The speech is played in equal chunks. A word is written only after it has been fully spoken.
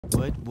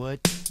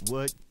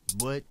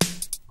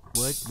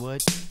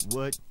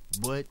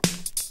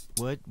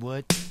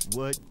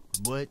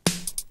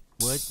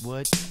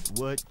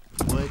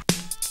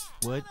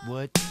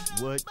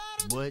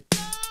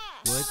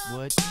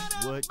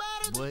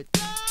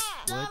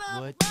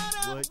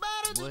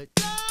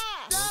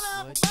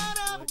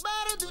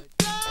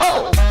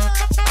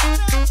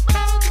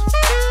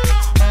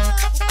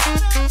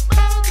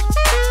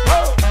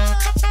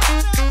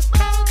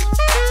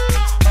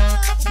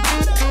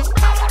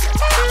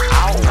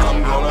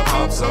I'm gonna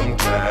pop some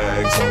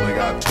tags, only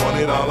got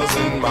 $20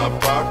 in my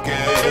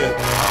pocket.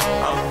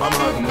 I'm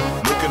hunting,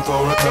 looking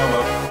for a come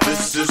up.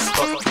 This is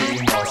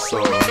fucking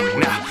awesome.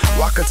 Now,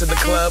 walk into the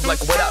club like,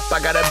 what up? I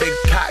got a big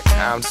cock.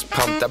 I'm just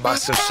pumped. I bought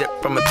some shit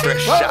from a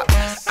thrift shop.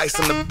 Ice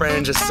on the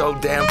fringe is so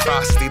damn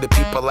frosty. The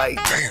people like,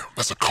 damn,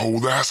 that's a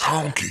cold ass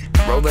honky.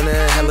 Rolling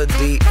in hella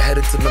deep,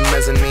 headed to the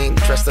mezzanine.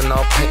 Dressed in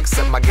all pink,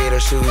 set my gator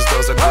shoes.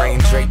 Those are green,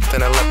 draped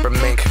in a leopard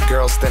mink.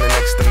 Girl standing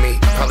next to me.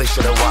 Probably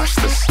should've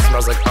washed this.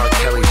 Smells like R.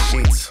 Kelly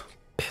sheets.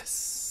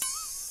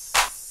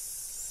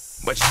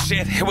 But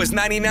shit, it was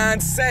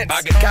 99 cents.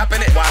 I get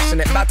copping it, washing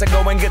it. About to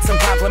go and get some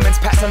compliments.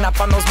 Passing up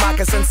on those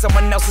moccasins.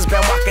 Someone else has been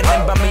walking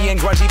in by me and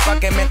grungy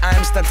fucking man. I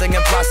am stunting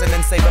and flossing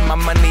and saving my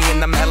money,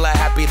 and I'm hella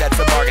happy that's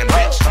a bargain,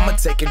 bitch. I'ma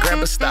take your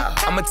grandpa style.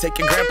 I'ma take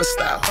your grandpa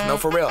style. No,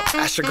 for real.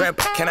 Ask your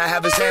grandpa, can I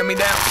have his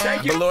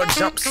hand-me-down? Velour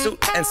jumpsuit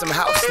and some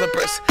house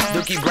slippers.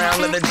 Dookie brown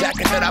leather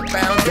jacket that I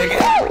found. Dig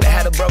it. They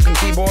had a broken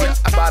keyboard.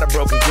 I bought a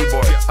broken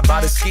keyboard. I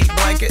bought a ski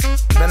blanket.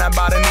 Then I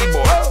bought a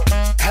kneeboard.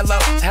 Hello,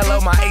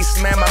 hello, my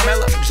ace man, my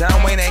mellow.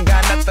 John Wayne ain't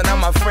got nothing on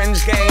my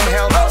fringe game,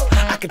 hell no.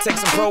 I could take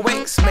some pro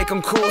wings, make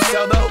them cool,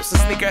 sell those. The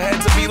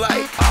sneakerheads will be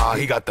like, ah,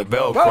 he got the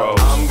Velcro.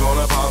 I'm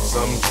gonna pop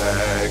some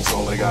tags,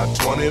 only got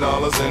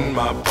 $20 in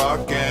my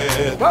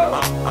pocket.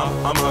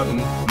 I'm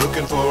hunting,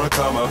 looking for a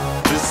come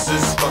up. This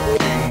is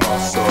fucking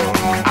awesome.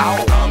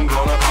 I'm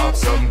gonna pop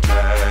some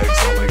tags,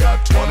 only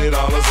got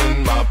 $20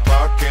 in my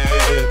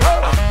pocket.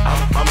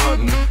 I'm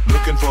hunting,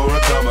 looking for a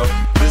come up.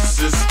 This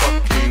is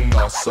fucking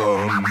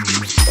awesome.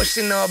 What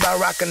she know about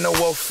rocking the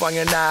wolf on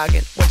your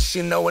noggin? What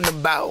she knowin'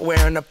 about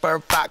wearing a fur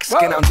fox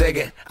skin? I'm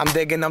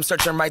digging, I'm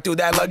searching right through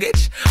that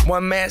luggage.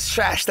 One man's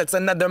trash, that's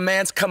another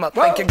man's come up.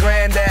 Thank your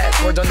granddad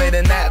for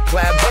donating that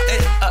plaid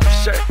button up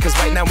shirt, cause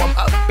right now I'm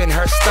up in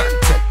her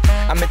stuntin'.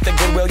 I'm at the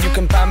Goodwill, you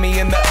can find me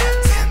in the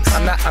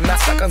I'm not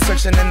stuck on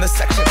searching in the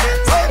section.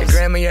 Your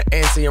grandma, your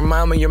auntie, your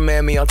mama, your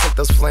mammy. I'll take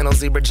those flannel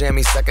zebra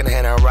jammies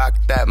secondhand and rock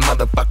that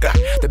motherfucker.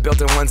 The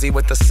built-in onesie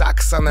with the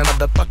socks on that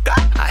motherfucker.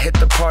 I hit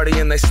the party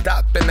and they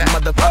stop in that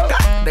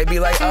motherfucker. They be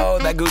like, oh,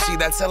 that Gucci,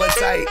 that's hella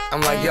tight.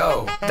 I'm like,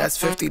 yo, that's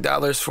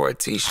 $50 for a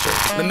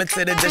t-shirt.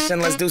 Limited edition,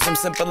 let's do some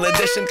simple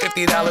edition.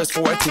 $50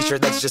 for a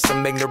t-shirt, that's just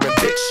some ignorant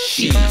bitch.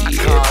 Shit. I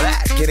call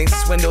that getting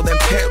swindled and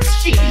pimped.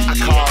 I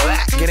call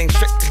that getting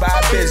tricked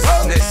by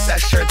business. That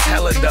shirt's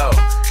hella dope.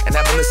 And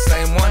having the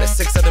same one as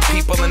 6 other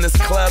people in this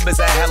club is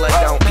a hella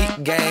don't.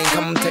 Peak gang,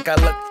 come take a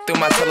look through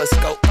my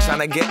telescope.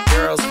 Tryna get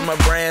girls from a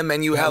brand,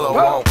 man, you hella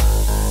won't.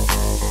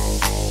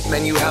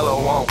 Man, you hella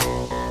won't.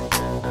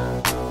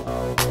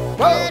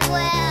 Goodwill,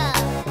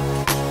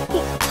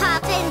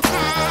 poppin'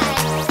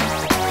 tags,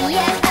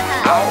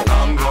 yeah.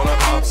 I'm gonna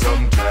pop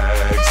some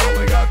tags,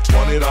 only got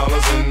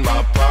 $20 in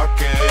my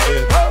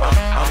pocket.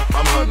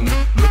 I'm hunting,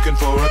 looking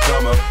for a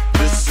come up.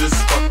 This is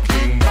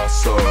fucking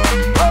awesome.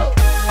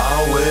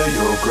 I'll wear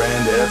your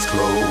granddad's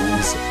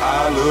clothes,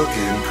 I look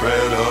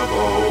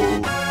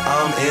incredible.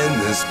 I'm in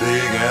this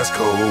big ass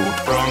coat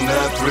from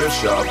that thrift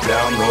shop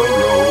down the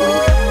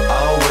road.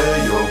 I'll wear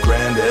your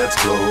granddad's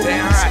clothes,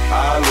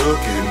 I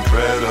look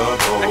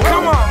incredible. Hey,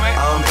 come on, man.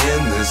 I'm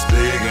in this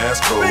big ass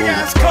coat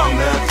from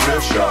that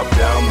thrift shop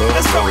down the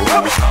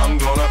road. I'm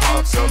gonna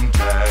pop some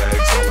tags,